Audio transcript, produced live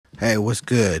Hey, what's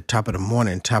good? Top of the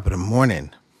morning, top of the morning.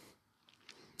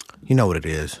 You know what it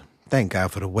is. Thank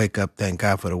God for the wake up. Thank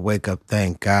God for the wake up.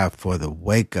 Thank God for the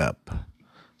wake up.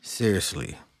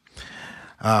 Seriously.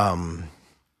 Well,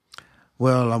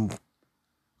 let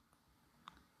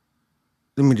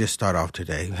me just start off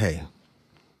today. Hey,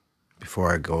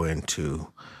 before I go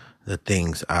into the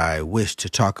things I wish to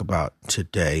talk about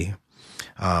today.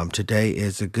 Today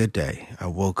is a good day. I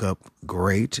woke up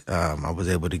great. I was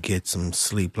able to get some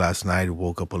sleep last night. I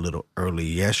woke up a little early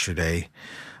yesterday.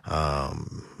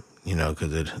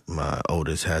 Because my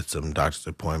oldest had some doctor's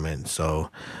appointment. So,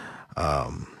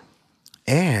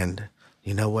 and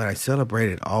you know what? I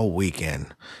celebrated all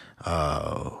weekend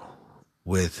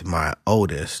with my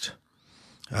oldest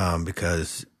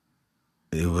because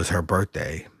it was her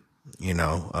birthday,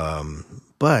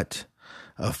 but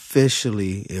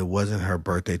officially it wasn't her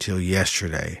birthday till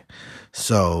yesterday.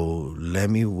 So let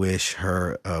me wish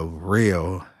her a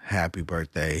real happy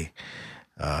birthday.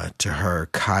 To her,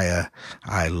 Kaya,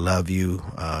 I love you.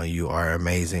 You are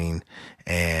amazing.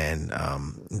 And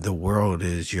the world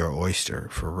is your oyster,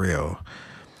 for real.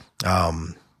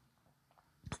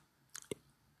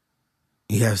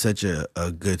 You have such a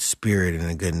good spirit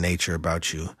and a good nature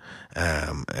about you.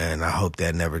 And I hope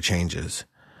that never changes.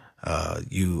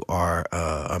 You are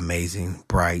amazing,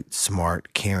 bright,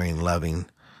 smart, caring, loving,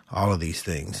 all of these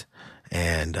things.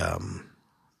 And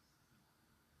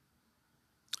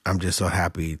I'm just so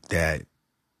happy that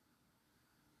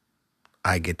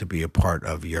I get to be a part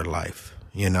of your life.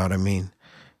 You know what I mean?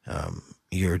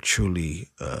 You're truly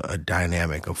a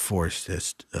dynamic, a force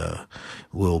that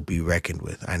will be reckoned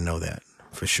with. I know that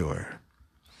for sure.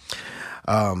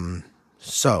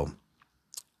 So,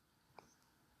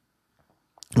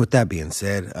 with that being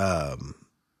said,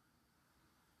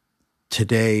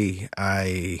 today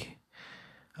I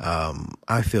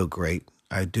feel great.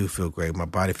 I do feel great. My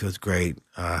body feels great.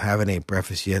 I haven't ate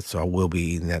breakfast yet, so I will be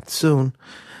eating that soon.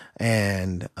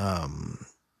 And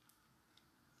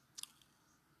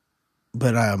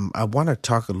but I want to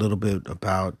talk a little bit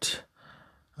about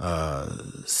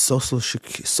social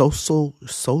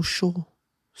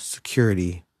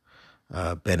security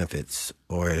benefits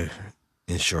or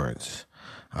insurance.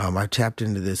 I tapped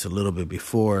into this a little bit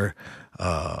before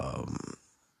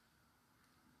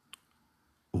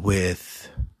with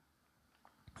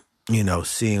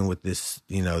seeing what this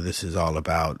this is all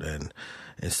about and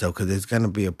so because there's going to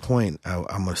be a point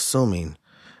I'm assuming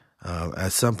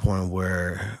at some point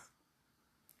where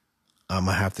I'm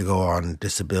gonna have to go on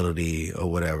disability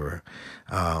or whatever,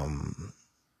 and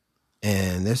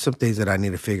there's some things that I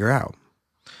need to figure out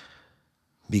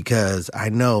because I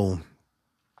know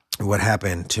what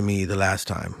happened to me the last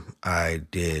time I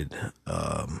did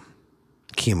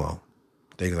chemo,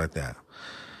 things like that.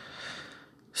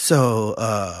 So,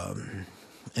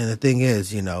 and the thing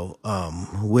is,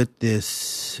 with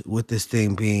this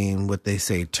thing being what they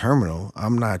say terminal,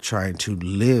 I'm not trying to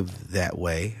live that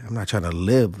way. I'm not trying to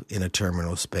live in a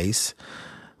terminal space,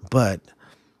 but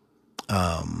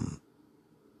I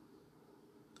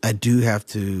do have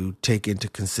to take into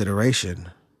consideration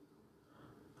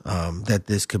that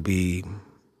this could be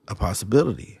a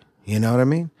possibility. You know what I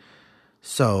mean?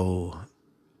 So,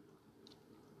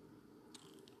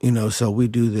 so we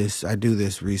do this, I do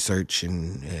this research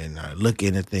and I look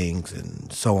into things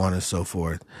and so on and so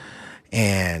forth.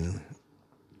 And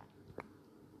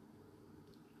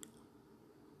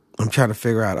I'm trying to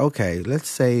figure out, okay, let's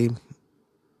say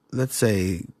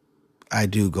I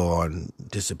do go on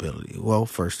disability. Well,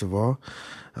 first of all,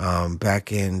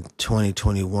 back in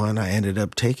 2021, I ended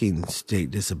up taking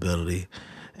state disability,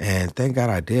 and thank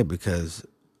God I did because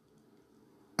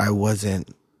I wasn't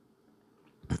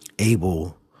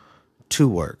able to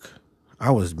work.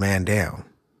 I was man down.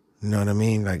 You know what I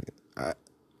mean? Like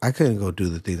I couldn't go do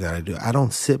the things that I do. I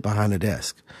don't sit behind a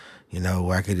desk,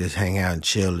 where I could just hang out and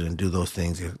chill and do those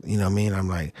things. You know what I mean?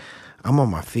 I'm on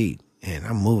my feet and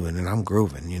I'm moving and I'm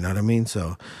grooving. You know what I mean?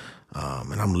 So,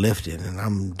 and I'm lifting and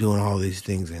I'm doing all these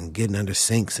things and getting under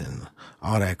sinks and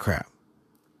all that crap.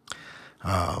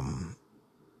 And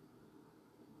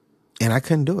I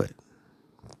couldn't do it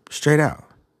straight out.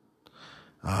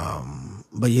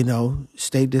 But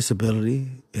state disability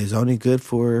is only good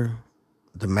for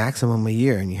the maximum a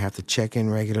year, and you have to check in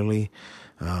regularly,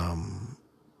 to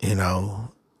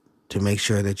make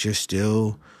sure that you're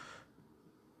still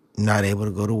not able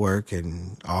to go to work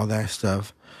and all that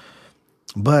stuff.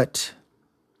 But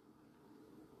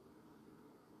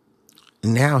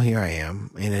now here I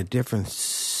am in a different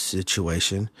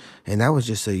situation, and that was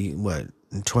just in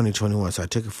 2021. So I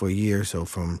took it for a year. So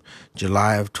from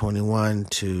July of 21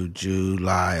 to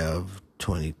July of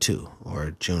 22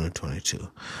 or June of 22.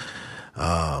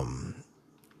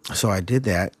 So I did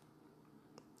that,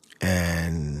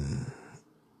 and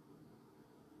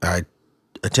I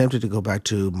attempted to go back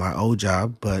to my old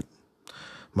job, but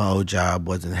my old job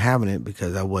wasn't having it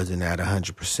because I wasn't at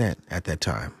 100% at that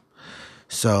time.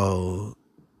 So,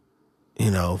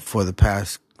 for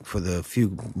the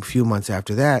few months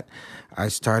after that, I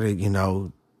started,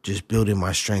 just building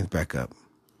my strength back up.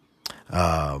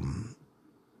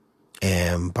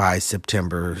 And by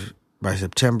September,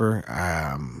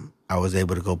 I was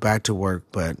able to go back to work,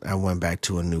 but I went back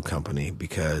to a new company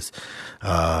because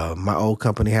my old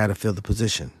company had to fill the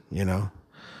position,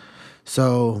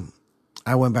 So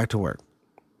I went back to work.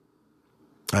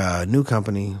 New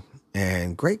company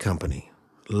and great company.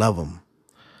 Love them.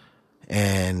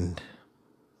 And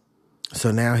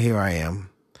so now here I am.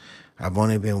 I've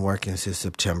only been working since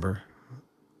September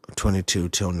 22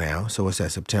 till now. So what's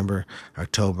that? September,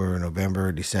 October,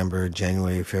 November, December,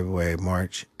 January, February,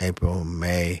 March, April,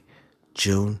 May,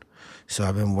 June. So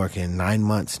I've been working 9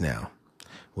 months now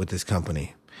with this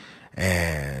company.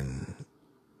 And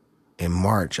in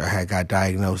March, I got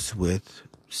diagnosed with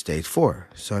stage 4.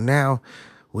 So now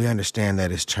we understand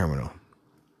that it's terminal.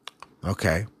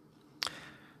 Okay.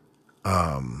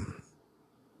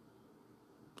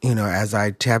 As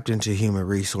I tapped into human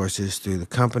resources through the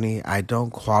company, I don't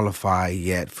qualify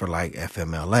yet for like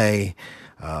FMLA,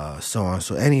 so on.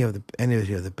 So any of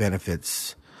the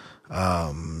benefits,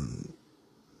 at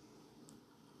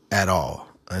all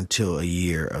until a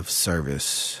year of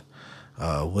service,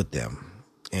 with them.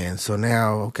 And so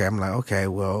now, I'm like, okay,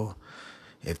 well,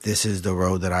 if this is the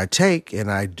road that I take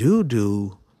and I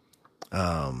do,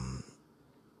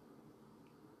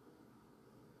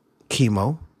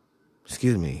 chemo,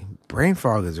 brain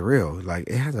fog is real. Like,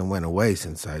 it hasn't went away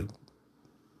since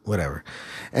whatever.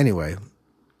 Anyway,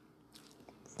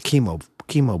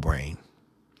 chemo brain.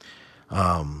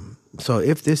 So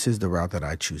if this is the route that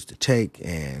I choose to take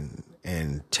and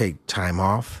take time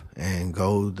off and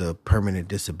go the permanent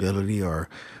disability, or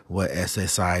what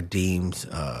SSI deems,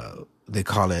 they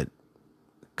call it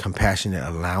compassionate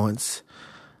allowance,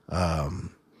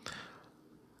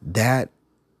 that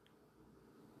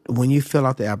when you fill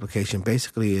out the application,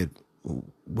 basically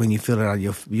when you fill it out,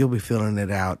 you'll be filling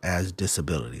it out as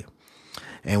disability.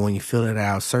 And when you fill it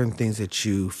out, certain things that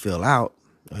you fill out,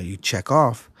 you check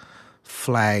off,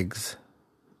 flags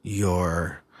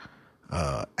your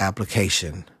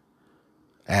application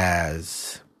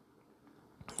as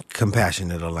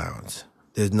compassionate allowance.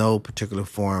 There's no particular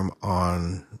form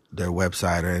on their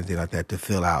website or anything like that to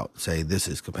fill out, say this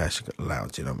is compassionate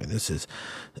allowance, this is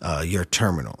your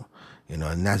terminal.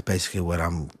 And that's basically what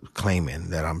I'm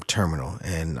claiming, that I'm terminal.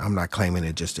 And I'm not claiming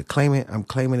it just to claim it. I'm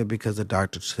claiming it because the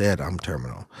doctor said I'm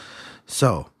terminal.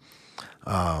 So,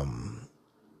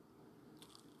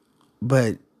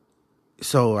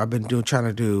 so I've been trying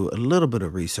to do a little bit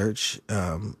of research,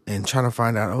 and trying to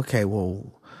find out, okay,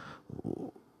 well,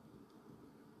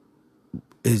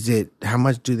 how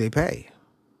much do they pay?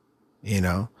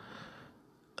 A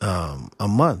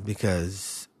month,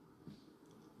 because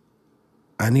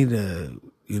I need to,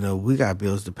 we got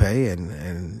bills to pay,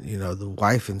 and the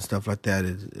wife and stuff like that.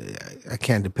 I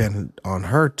can't depend on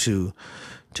her to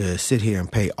sit here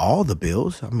and pay all the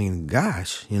bills. I mean,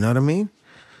 gosh, you know what I mean?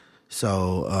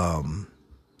 So,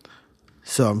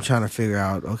 so I'm trying to figure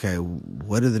out, okay,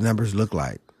 what do the numbers look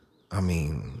like? I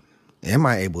mean, am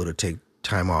I able to take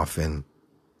time off and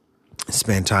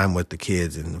spend time with the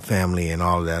kids and the family and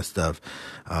all of that stuff?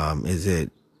 Am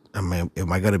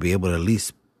I going to be able to at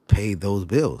least pay those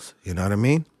bills? You know what I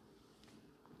mean?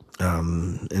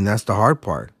 And that's the hard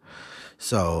part.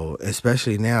 So,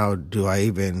 especially now,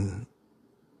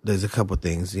 there's a couple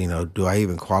things, do I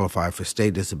even qualify for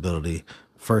state disability,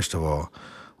 first of all,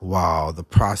 while the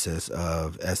process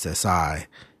of SSI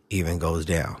even goes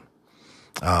down?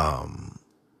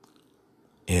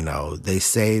 They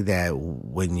say that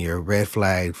when you're red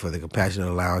flagged for the compassionate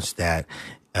allowance, that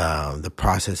the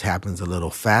process happens a little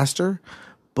faster,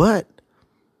 but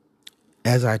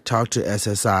as I talk to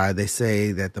SSI, they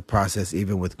say that the process,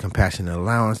 even with compassionate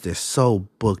allowance, they're so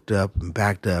booked up and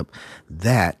backed up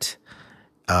that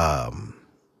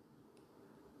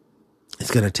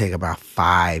it's going to take about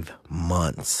 5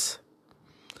 months.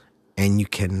 And you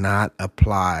cannot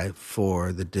apply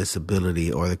for the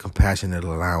disability or the compassionate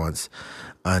allowance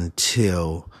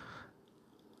until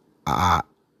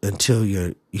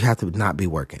you have to not be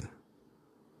working.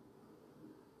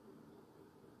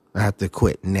 I have to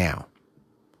quit now,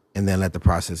 and then let the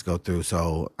process go through.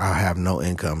 So I'll have no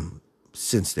income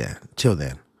till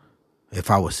then, if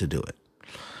I was to do it.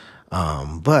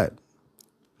 But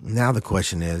Now the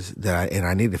question is and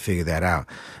I need to figure that out,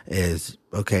 is,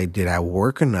 okay, did I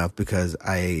work enough? Because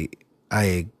I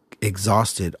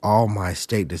exhausted all my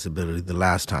state disability the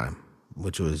last time,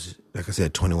 which was, like I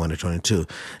said, 21 to 22.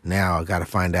 Now I got to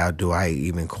find out, do I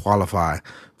even qualify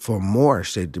for more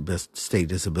state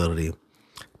disability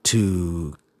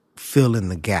to fill in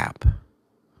the gap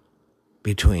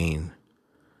between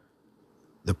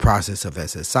the process of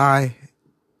SSI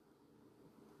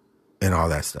and all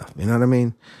that stuff. You know what I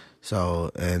mean?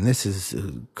 So, and this is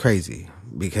crazy,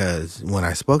 because when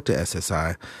I spoke to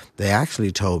SSI, they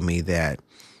actually told me that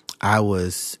I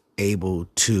was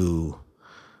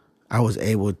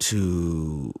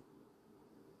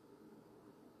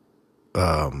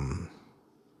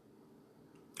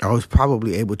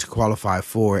probably able to qualify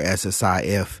for SSI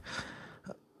if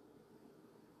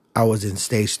I was in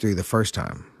stage 3 the first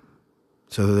time.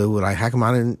 So they were like, how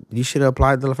come you should have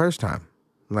applied the first time?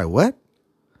 I'm like, what?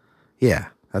 Yeah,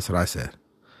 that's what I said.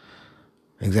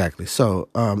 Exactly. So,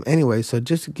 anyway, so I'm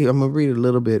going to read a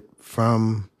little bit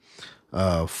from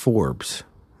Forbes,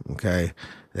 okay,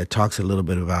 that talks a little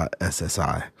bit about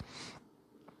SSI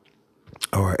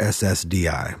or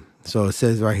SSDI. So it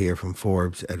says right here from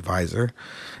Forbes Advisor,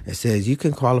 it says you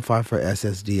can qualify for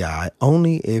SSDI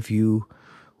only if you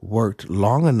worked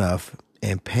long enough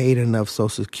and paid enough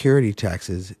Social Security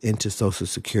taxes into Social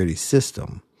Security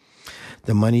system.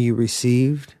 The money you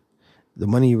receive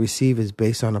is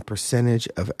based on a percentage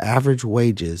of average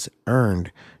wages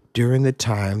earned during the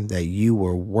time that you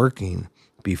were working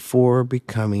before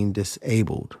becoming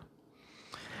disabled.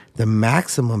 The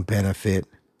maximum benefit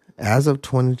as of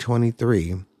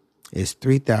 2023 is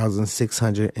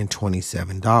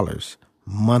 $3,627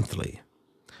 monthly.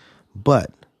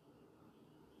 But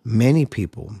many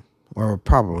people, or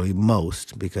probably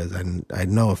most, because I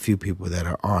know a few people that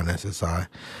are on SSI,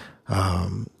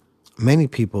 many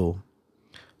people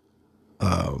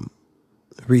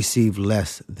receive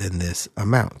less than this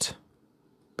amount,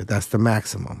 but that's the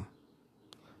maximum.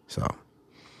 So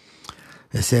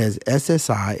it says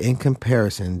SSI in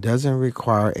comparison doesn't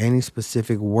require any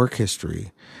specific work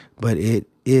history, but it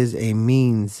is a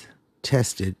means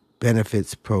tested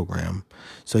benefits program.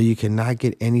 So you cannot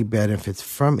get any benefits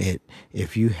from it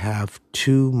if you have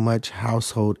too much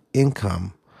household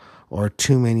income or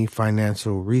too many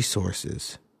financial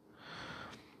resources.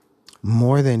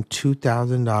 More than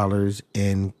 $2,000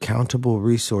 in countable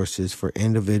resources for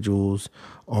individuals,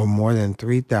 or more than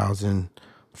 $3,000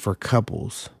 for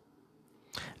couples.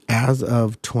 As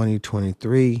of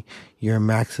 2023, your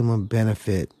maximum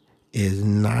benefit is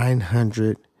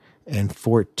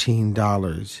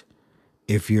 $914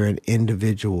 if you're an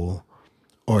individual,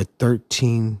 or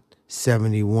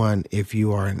 $1,371 if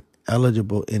you are an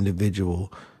eligible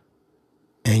individual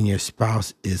and your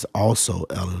spouse is also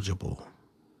eligible.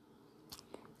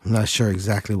 I'm not sure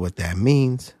exactly what that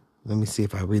means. Let me see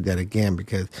if I read that again,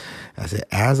 because I said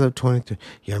as of 23,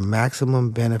 your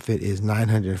maximum benefit is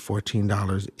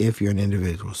 $914 if you're an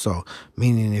individual. So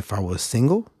meaning if I was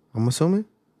single, I'm assuming,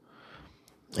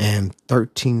 and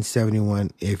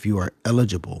 $1,371 if you are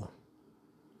eligible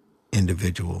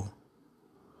individual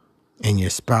and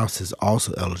your spouse is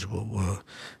also eligible. Well,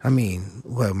 I mean,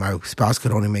 my spouse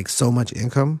could only make so much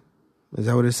income? Is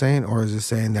that what it's saying? Or is it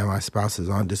saying that my spouse is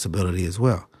on disability as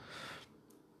well?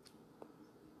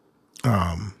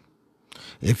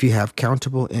 If you have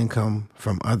countable income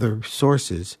from other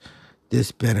sources,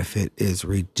 this benefit is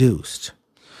reduced.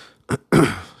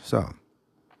 So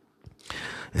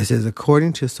it says,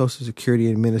 according to Social Security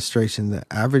Administration, the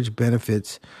average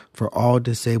benefits for all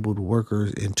disabled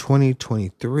workers in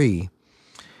 2023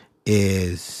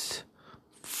 is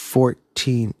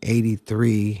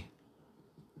 $1,483,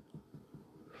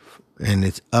 and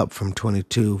it's up from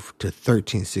 22 to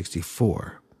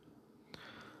 $1,364.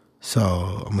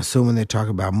 So I'm assuming they're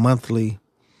talking about monthly.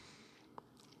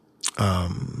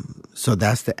 So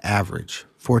that's the average,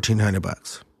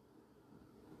 $1,400.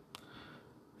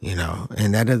 You know,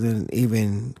 and that doesn't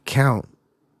even count.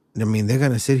 I mean, they're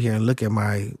going to sit here and look at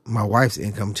my wife's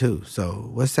income too. So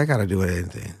what's that got to do with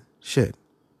anything? Shit.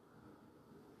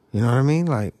 You know what I mean?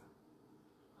 Like,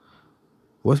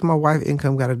 what's my wife's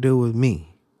income got to do with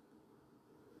me?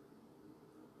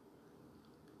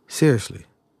 Seriously.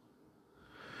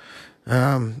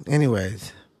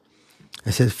 Anyways,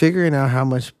 it says figuring out how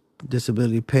much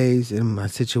disability pays in my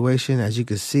situation. As you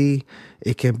can see,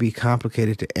 it can be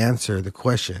complicated to answer the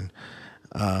question,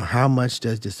 how much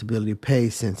does disability pay,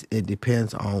 since it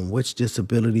depends on which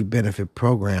disability benefit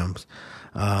programs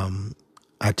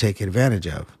I take advantage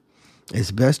of.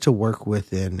 It's best to work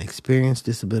with an experienced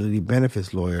disability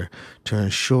benefits lawyer to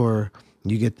ensure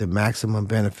You get the maximum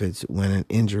benefits when an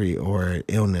injury or an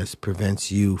illness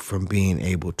prevents you from being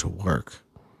able to work.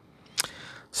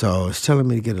 So it's telling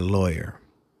me to get a lawyer.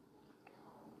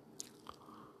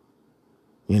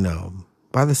 You know,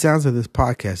 by the sounds of this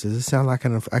podcast, does it sound like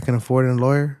I can afford a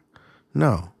lawyer?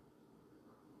 No.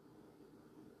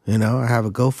 You know, I have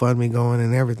a GoFundMe going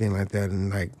and everything like that.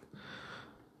 And I'm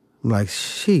like,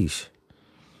 sheesh.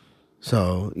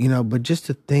 So, you know, but just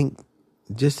to think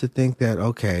that,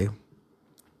 okay,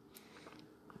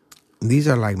 these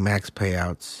are like max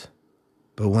payouts.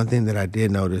 But one thing that I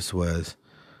did notice was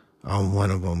on one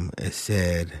of them, it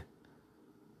said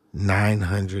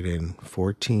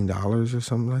 $914 or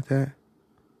something like that.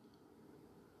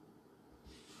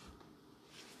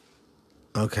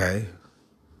 Okay.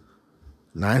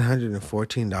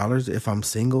 $914 if I'm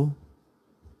single?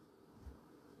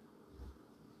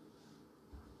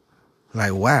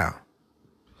 Like, wow.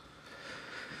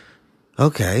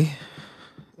 Okay.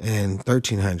 And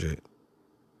 $1,300.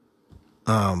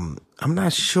 I'm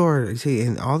not sure. See,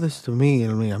 and all this to me,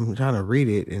 I mean, I'm trying to read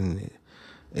it and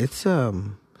it's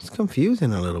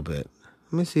confusing a little bit.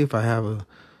 Let me see if I have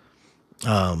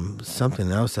something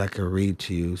else I could read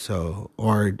to you. So,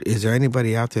 or is there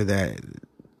anybody out there that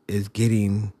is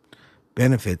getting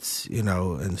benefits, you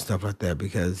know, and stuff like that?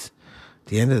 Because at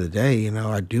the end of the day, you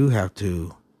know, I do have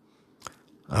to,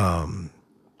 what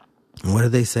do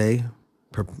they say?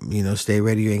 You know, stay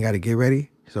ready, you ain't got to get ready.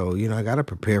 So, you know, I got to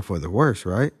prepare for the worst,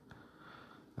 right?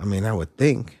 I mean, I would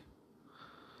think.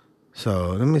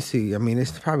 So let me see. I mean,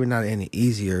 it's probably not any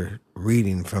easier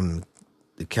reading from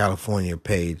the California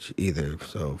page either.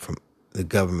 So from the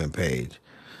government page.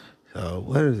 So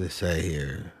what does it say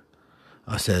here?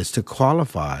 It says to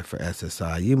qualify for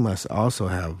SSI, you must also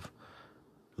have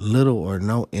little or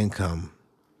no income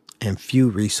and few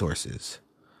resources.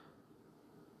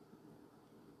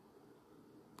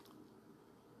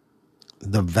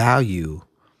 The value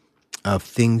of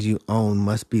things you own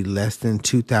must be less than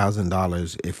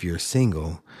 $2,000 if you're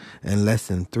single and less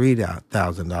than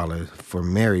 $3,000 for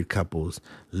married couples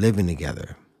living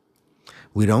together.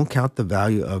 We don't count the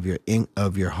value of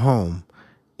your home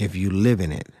if you live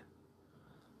in it.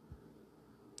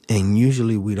 And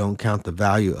usually we don't count the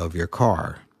value of your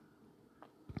car.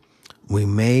 We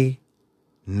may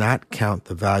not count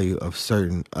the value of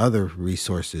certain other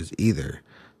resources either,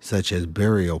 such as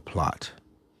burial plot.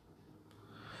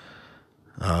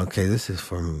 Okay, this is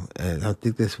from, I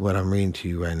think this, what I'm reading to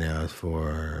you right now is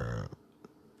for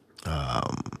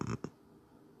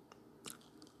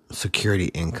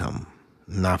security income,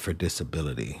 not for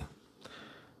disability.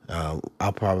 I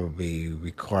probably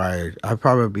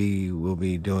will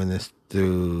be doing this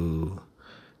through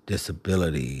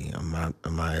disability.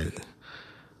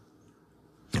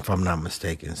 If I'm not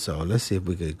mistaken. So let's see if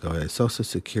we could go ahead. Social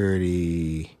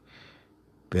Security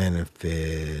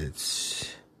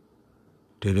benefits.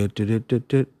 Okay,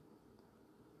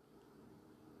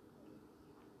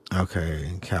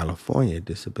 in California,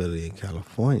 disability in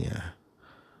California.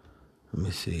 Let me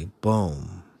see.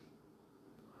 Boom.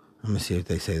 Let me see if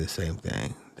they say the same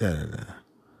thing.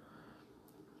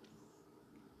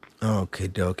 Okay,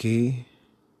 dokie.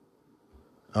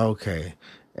 Okay.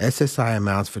 SSI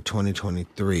amounts for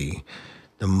 2023.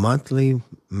 The monthly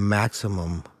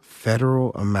maximum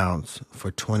federal amounts for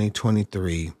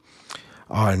 2023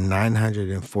 are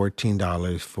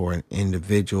 $914 for an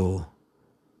individual,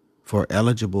 for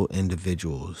eligible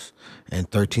individuals, and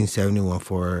 $1,371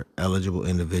 for eligible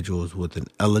individuals with an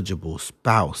eligible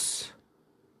spouse,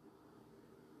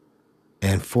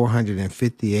 and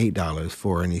 $458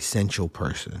 for an essential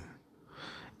person.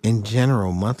 In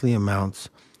general, monthly amounts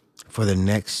for the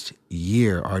next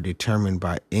year are determined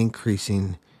by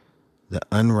increasing the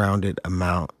unrounded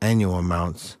annual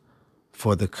amounts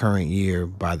for the current year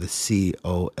by the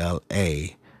COLA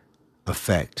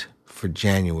effect for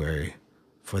January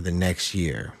for the next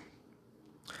year.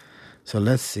 So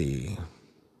let's see.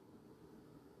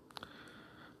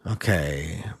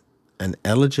 Okay, an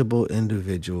eligible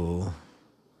individual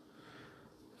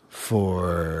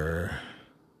for...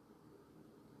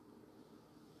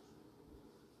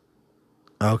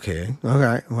 Okay, all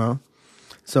right, well,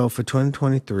 so for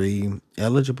 2023,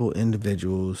 eligible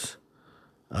individuals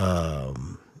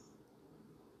in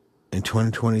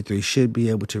 2023 should be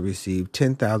able to receive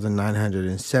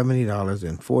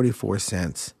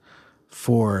 $10,970.44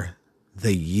 for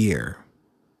the year,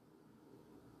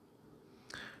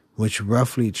 which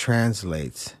roughly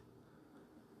translates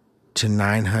to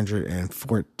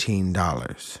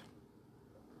 $914.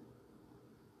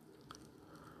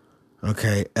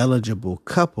 Okay, eligible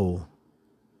couple,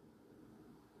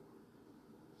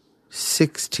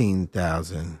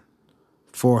 $16,400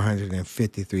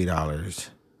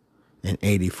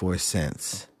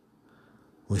 $453.84,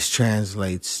 which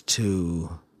translates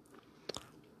to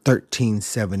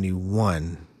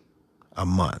 $13.71 a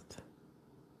month.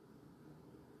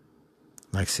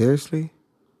 Like, seriously?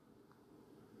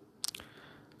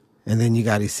 And then you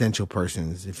got essential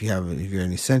persons. If you're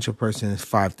an essential person, it's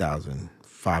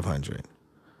 $5,500,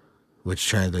 which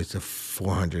translates to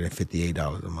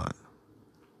 $458 a month.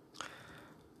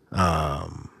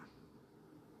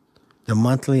 The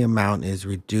monthly amount is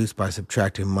reduced by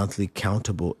subtracting monthly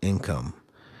countable income.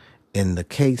 In the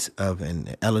case of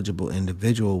an eligible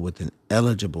individual with an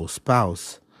eligible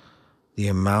spouse, the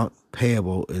amount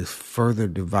payable is further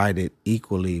divided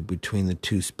equally between the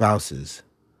two spouses.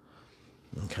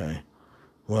 Okay.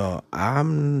 Well,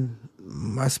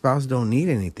 my spouse don't need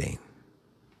anything.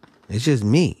 It's just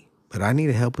me, but I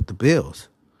need help with the bills.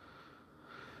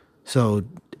 So,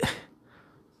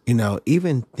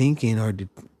 even thinking or,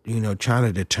 trying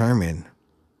to determine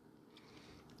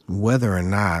whether or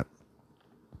not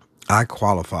I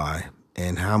qualify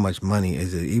and how much money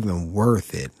is it even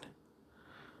worth it,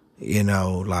 you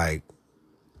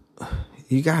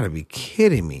gotta be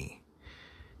kidding me.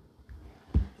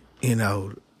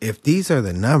 If these are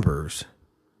the numbers,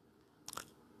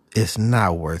 it's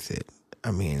not worth it.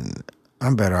 I mean,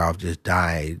 I'm better off just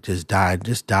die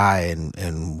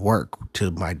and work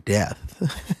to my death.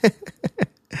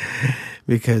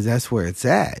 Because that's where it's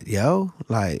at, yo.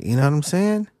 Like, you know what I'm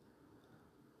saying?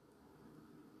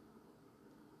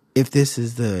 If this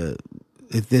is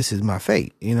my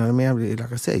fate, you know what I mean?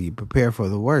 Like I said, you prepare for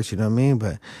the worst, you know what I mean?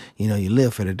 But, you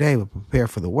live for the day, but prepare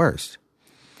for the worst.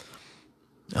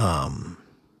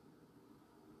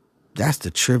 That's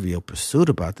the trivial pursuit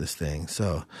about this thing.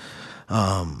 So,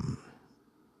 from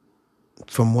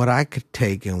what I could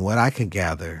take and what I could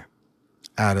gather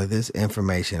out of this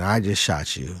information I just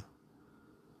shot you,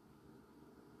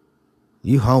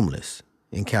 you homeless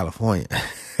in California.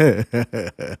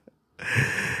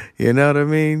 You know what I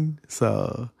mean?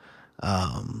 So,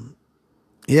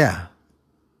 yeah,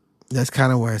 that's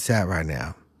kind of where it's at right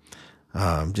now.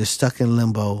 Just stuck in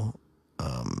limbo,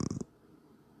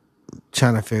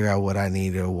 trying to figure out what I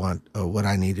need or want or what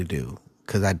I need to do,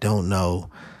 because I don't know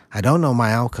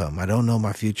my outcome. I don't know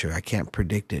my future. I can't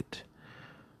predict it.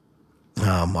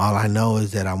 All I know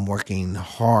is that I'm working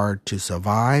hard to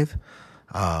survive,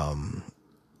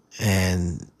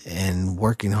 and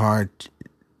working hard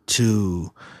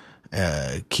to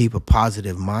keep a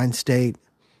positive mind state,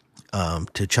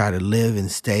 to try to live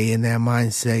and stay in that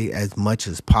mind state as much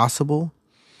as possible.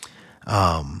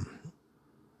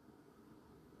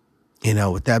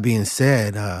 With that being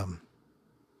said, I'm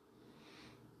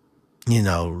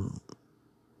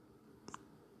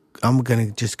going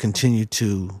to just continue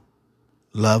to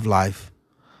love life,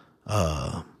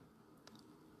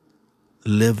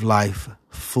 live life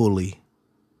fully,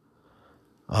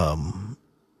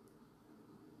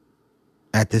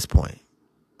 at this point,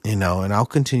 and I'll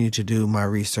continue to do my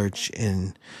research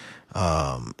into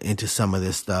some of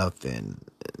this stuff and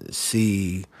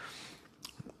see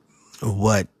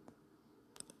what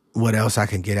else I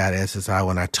can get out of SSI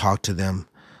when I talk to them,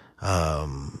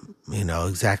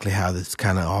 exactly how this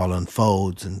kind of all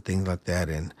unfolds and things like that.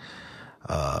 And,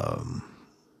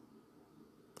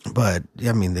 but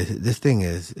I mean, this thing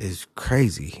is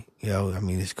crazy,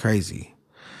 it's crazy.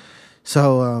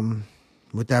 So,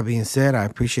 with that being said, I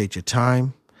appreciate your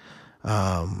time.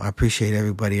 I appreciate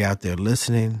everybody out there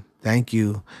listening. Thank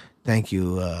you. Thank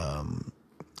you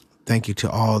to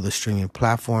all the streaming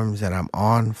platforms that I'm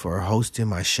on for hosting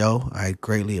my show. I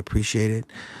greatly appreciate it.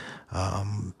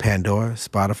 Pandora,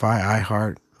 Spotify,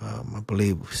 iHeart, I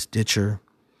believe Stitcher,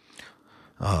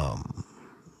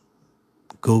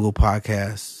 Google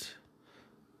Podcasts,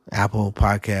 Apple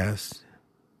Podcasts,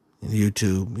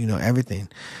 YouTube, everything.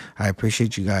 I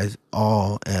appreciate you guys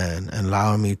all and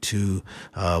allowing me to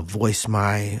voice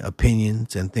my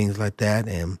opinions and things like that,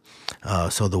 and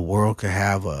so the world could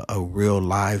have a real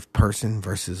live person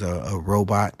versus a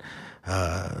robot.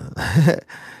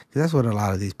 That's what a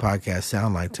lot of these podcasts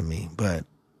sound like to me. But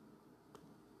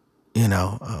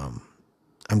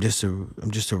I'm just a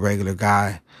regular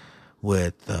guy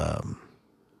with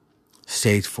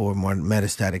stage 4 more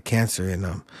metastatic cancer,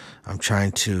 and I'm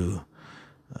trying to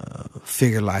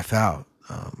figure life out.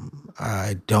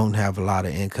 I don't have a lot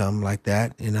of income like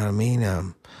that, you know what I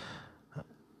mean?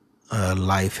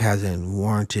 Life hasn't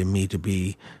warranted me to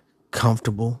be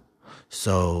comfortable,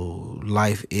 so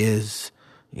life is,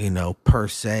 per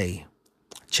se,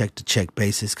 check to check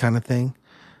basis kind of thing.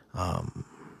 Not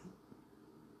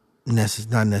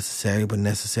necessarily, but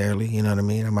necessarily, you know what I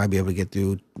mean? I might be able to get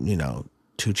through,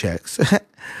 2 checks.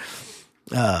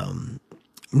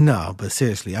 No, but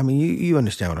seriously, I mean, you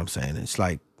understand what I'm saying. It's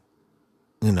like,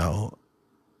 you know,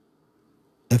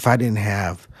 if I didn't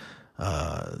have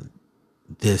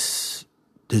this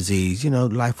disease,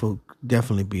 life will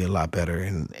definitely be a lot better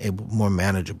and more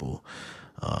manageable,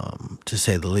 to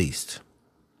say the least.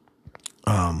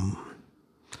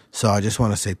 So I just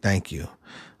want to say thank you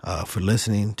for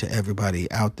listening to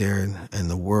everybody out there in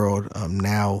the world.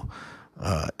 Now,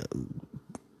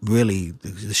 really,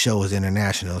 the show is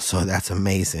international, so that's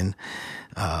amazing.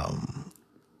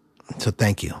 So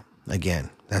thank you again.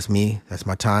 That's me. That's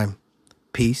my time.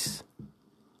 Peace,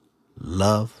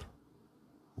 love,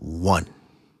 one.